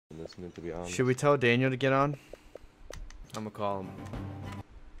listening, to be honest. Should we tell Daniel to get on? I'm gonna call him.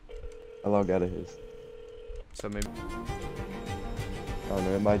 I logged out of his. So maybe. I don't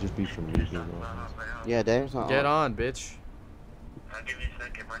know, it might just be from me. Yeah, Daniel's not Get on, bitch. Give me a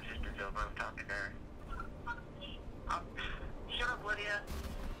second, my sister's over, I'm talking to her. Shut up, Lydia.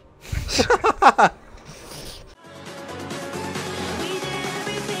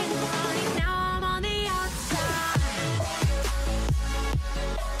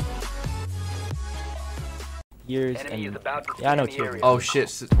 Years and yeah, I know too. Oh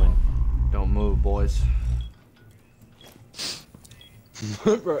shit! Don't move, boys.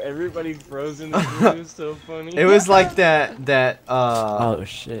 Bro, everybody frozen. It was so funny. It was like that oh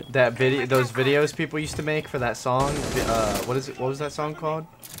shit. That video, those videos people used to make for that song. What is it? What was that song called?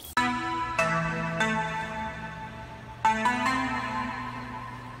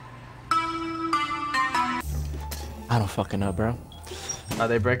 I don't fucking know, bro. Are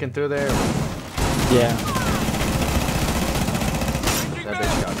they breaking through there? Yeah. That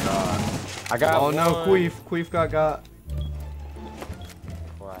bitch got got. I got Oh one. no, Queef. Queef got got.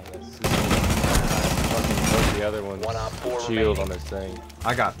 Fucking the other one. Shield on this thing.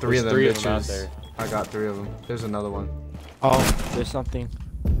 I got three of them There's bitches. three of them out there. I got three of them. There's another one. Oh, there's something.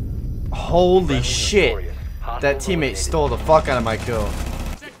 Holy shit! That teammate stole the fuck out of my kill.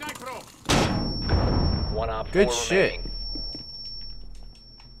 Good shit.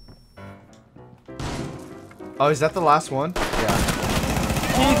 Oh, is that the last one? Yeah.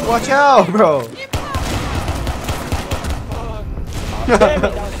 Keith, watch out, bro!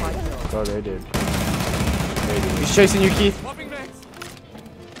 Oh, they did. He's chasing you, Keith.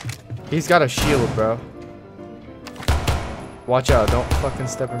 He's got a shield, bro. Watch out, don't fucking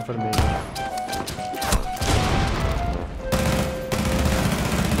step in front of me.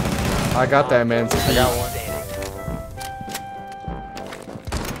 I got that, man. I got one.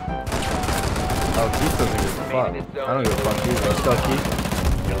 Oh, Keith doesn't give a fuck. I don't give a fuck either. Let's go, Keith.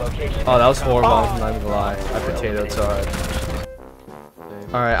 Oh, that was horrible. I'm not even gonna lie. I potatoed so hard.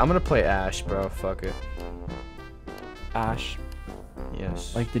 Alright, I'm gonna play Ash, bro. Fuck it. Ash,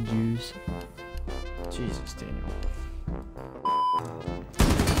 Yes. like the Jews. Jesus, Daniel.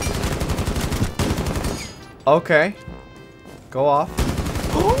 Okay. Go off.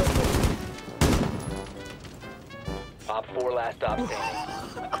 Op 4 last stop standing.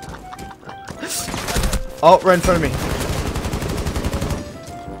 Oh, right in front of me.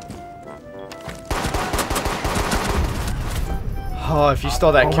 Oh, if you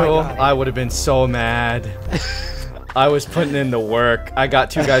stole that kill, I would have been so mad. I was putting in the work. I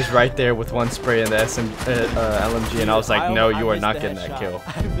got two guys right there with one spray in the LMG, and I was like, no, you are not getting that kill.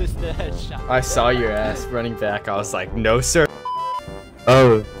 I missed the headshot. I saw your ass running back. I was like, no, sir.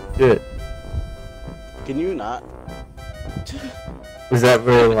 Oh, shit. Can you not? Is that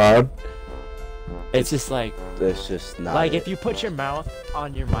very loud? It's just like That's not like it. if you put your mouth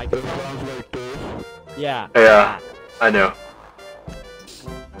on your microphone. Yeah. Yeah, I know.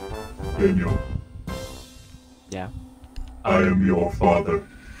 Daniel, Yeah. I am your father.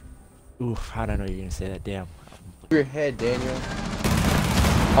 Oof, how did I know you were gonna say that? Damn. Your head, Daniel.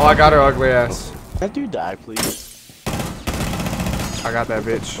 Oh, I got her ugly ass. Can that dude die, please? I got that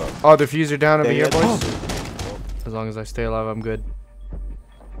bitch. Oh, diffuser down over here, Dang it. boys. As long as I stay alive, I'm good.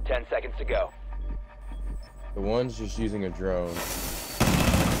 10 seconds to go. The one's just using a drone.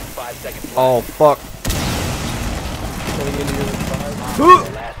 5 seconds left. Oh, fuck. Coming into your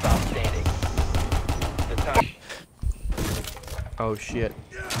five. Last stop standing. The time. Oh, shit.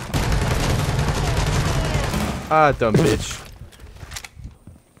 Ah, dumb bitch.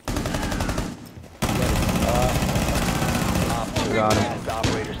 Got him. Last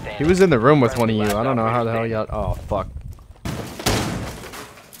operator standing. He was in the room with one of you. I don't know how the hell he got. Oh, fuck.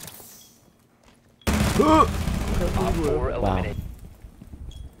 Op 4 eliminated.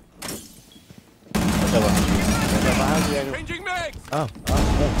 Oh.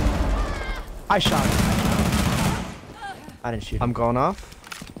 I shot him. I didn't shoot him. I'm going off.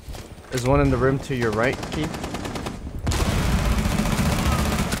 There's one in the room to your right, Keith.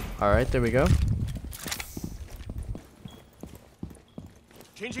 Alright, there we go.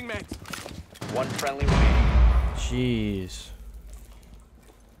 Changing mags. One friendly remaining. Jeez.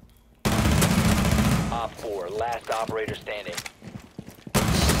 Op 4, last operator standing.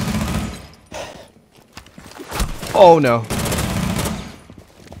 Oh, no.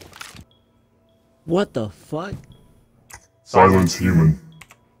 What the fuck? Silence human.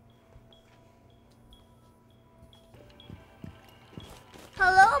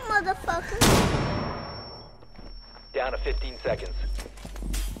 Hello, motherfucker. Down to 15 seconds.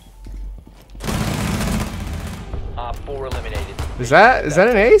 Op 4 eliminated. Is that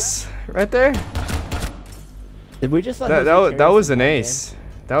an ace right there? Did we just let That was an ace.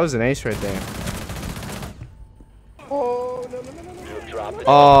 That was an ace right there. You have dropped the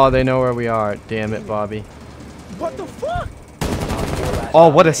Oh, they know where we are. Damn it, Bobby. What the fuck? Oh,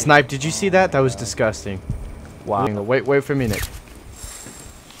 what a snipe. Did you see that? That was disgusting. Wow. Wait for me, Nick.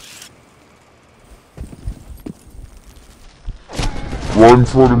 Run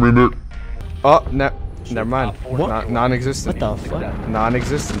for a minute. Oh, never mind. Non-existent. What the fuck?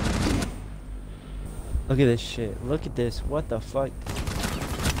 Non-existent. Look at this shit. Look at this. What the fuck?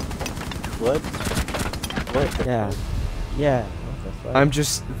 What? Yeah. Yeah. What the fuck? I'm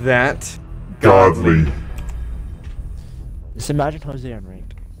just that. Godly. Just imagine Jose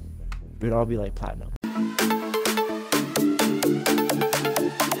unranked. We'd all be like platinum.